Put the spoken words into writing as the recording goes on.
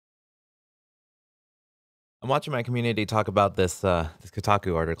I'm watching my community talk about this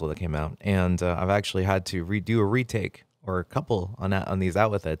Kotaku article that came out, and I've actually had to redo a retake or a couple on these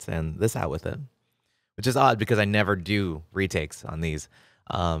Out With It's and this Out With It, which is odd because I never do retakes on these.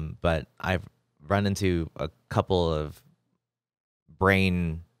 But I've run into a couple of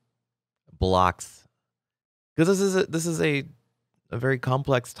brain blocks because this is a very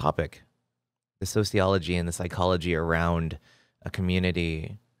complex topic, the sociology and the psychology around a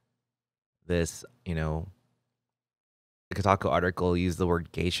community. This, the Kotaku article used the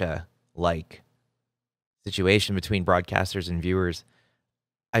word geisha like situation between broadcasters and viewers.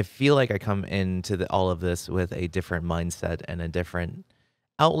 I feel like I come into all of this with a different mindset and a different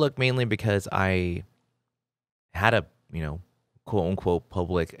outlook, mainly because I had a, quote unquote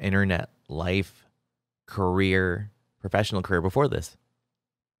public internet life, career, professional career before this.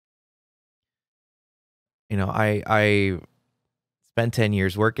 I spent 10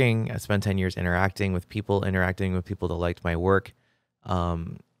 years working. I spent 10 years interacting with people that liked my work.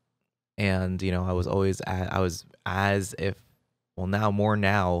 Um, and I was always I was as if well now more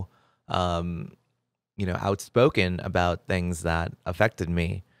now um outspoken about things that affected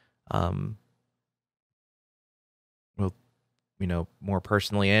me, um well, more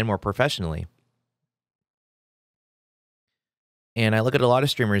personally and more professionally. And I look at a lot of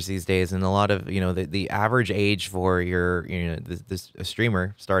streamers these days, and a lot of the average age for your this a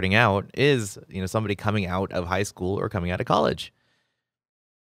streamer starting out is somebody coming out of high school or coming out of college.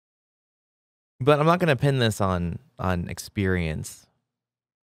 But I'm not going to pin this on experience.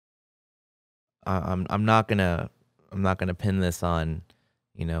 I'm not gonna pin this on,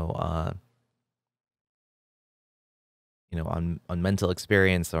 you know, uh, on mental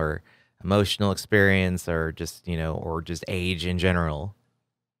experience or emotional experience or just, or just age in general.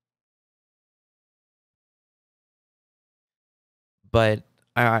 But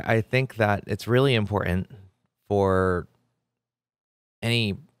I think that it's really important for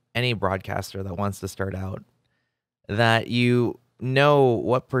any any broadcaster that wants to start out that you know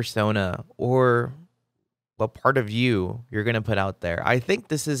what persona or what part of you're gonna put out there. I think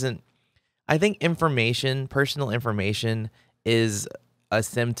personal information is a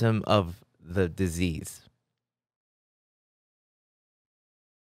symptom of the disease.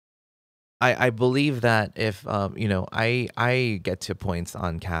 I believe that if I get to points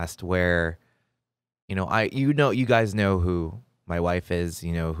on cast where you guys know who my wife is,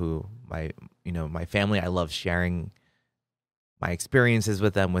 who my family. I love sharing my experiences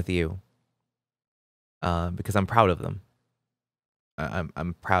with them with you, because I'm proud of them.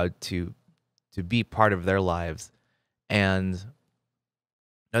 I'm proud to be part of their lives, and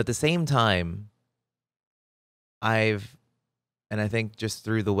at the same time, I've and I think just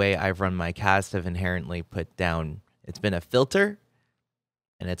through the way I've run my cast, have inherently put down. It's been a filter,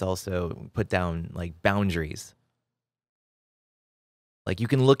 and it's also put down like boundaries. Like you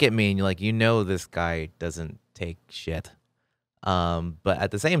can look at me and you're like, this guy doesn't take shit. But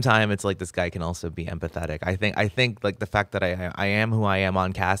at the same time, it's like this guy can also be empathetic. I think like the fact that I am who I am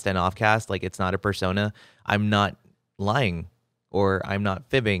on cast and off cast, like it's not a persona. I'm not lying, or I'm not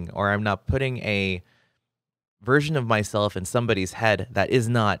fibbing, or I'm not putting a version of myself in somebody's head that is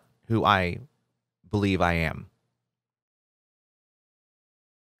not who I believe I am.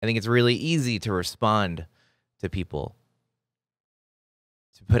 I think it's really easy to respond to people,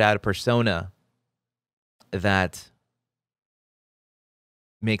 to put out a persona that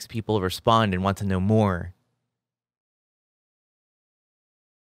makes people respond and want to know more.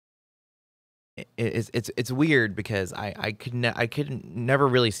 It's weird because I could never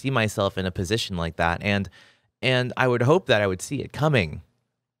really see myself in a position like that, and I would hope that I would see it coming.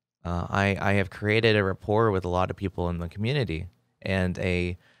 I have created a rapport with a lot of people in the community, and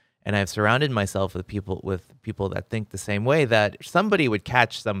a and I've surrounded myself with people that think the same way, that somebody would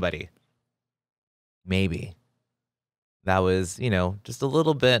catch somebody, maybe, that was just a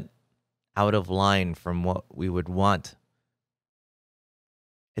little bit out of line from what we would want.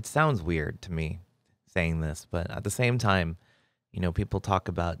 It sounds weird to me saying this, but at the same time, people talk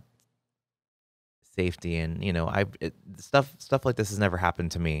about safety, and stuff like this has never happened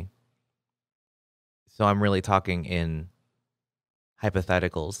to me. So I'm really talking in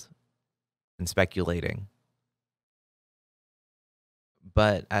hypotheticals and speculating.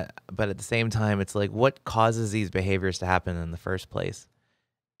 But at the same time, it's like, what causes these behaviors to happen in the first place?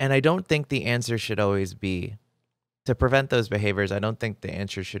 And I don't think the answer should always be to prevent those behaviors. I don't think the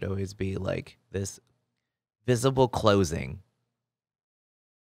answer should always be like this visible closing.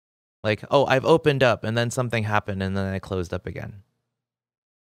 Like, oh, I've opened up and then something happened and then I closed up again.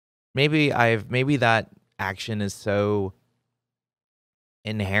 Maybe that action is so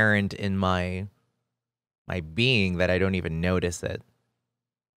inherent in my my being that I don't even notice it.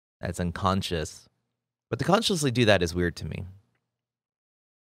 That's unconscious. But to consciously do that is weird to me.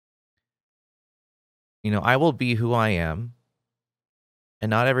 I will be who I am, and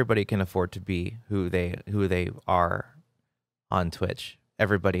not everybody can afford to be who they are on Twitch.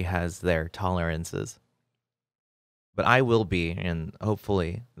 Everybody has their tolerances. But I will be, and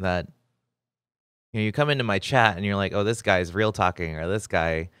hopefully that you come into my chat and you're like, "Oh, this guy's real talking," or this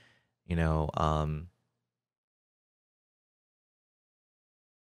guy, you know, blah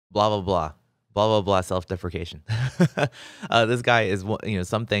blah blah, blah blah blah, self-deprecation. This guy is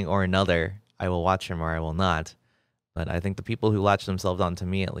something or another. I will watch him or I will not. But I think the people who latch themselves onto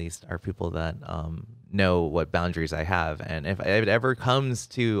me, at least, are people that know what boundaries I have. And if it ever comes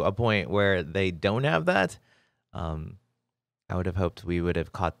to a point where they don't have that, um, I would have hoped we would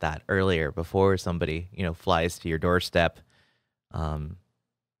have caught that earlier before somebody, flies to your doorstep. Um,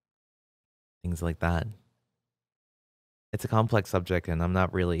 things like that. It's a complex subject, and I'm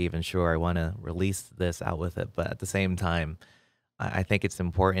not really even sure I want to release this out with it. But at the same time, I think it's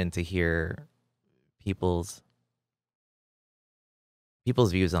important to hear people's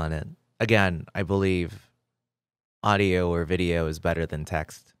people's views on it. Again, I believe audio or video is better than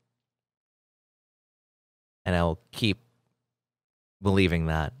text, and I'll keep believing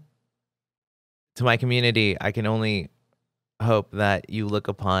that. To my community, I can only hope that you look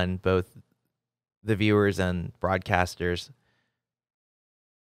upon both the viewers and broadcasters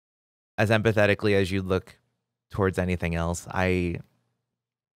as empathetically as you look towards anything else.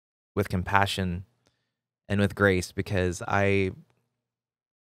 With compassion and with grace, because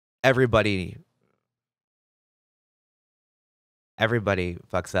everybody everybody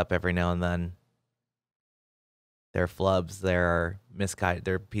fucks up every now and then. There are flubs, there are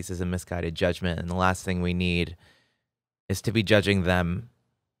pieces of misguided judgment, and the last thing we need is to be judging them.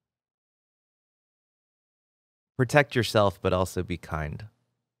 Protect yourself, but also be kind,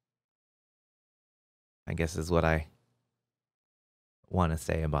 I guess, is what I want to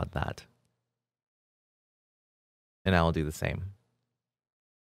say about that. And I will do the same.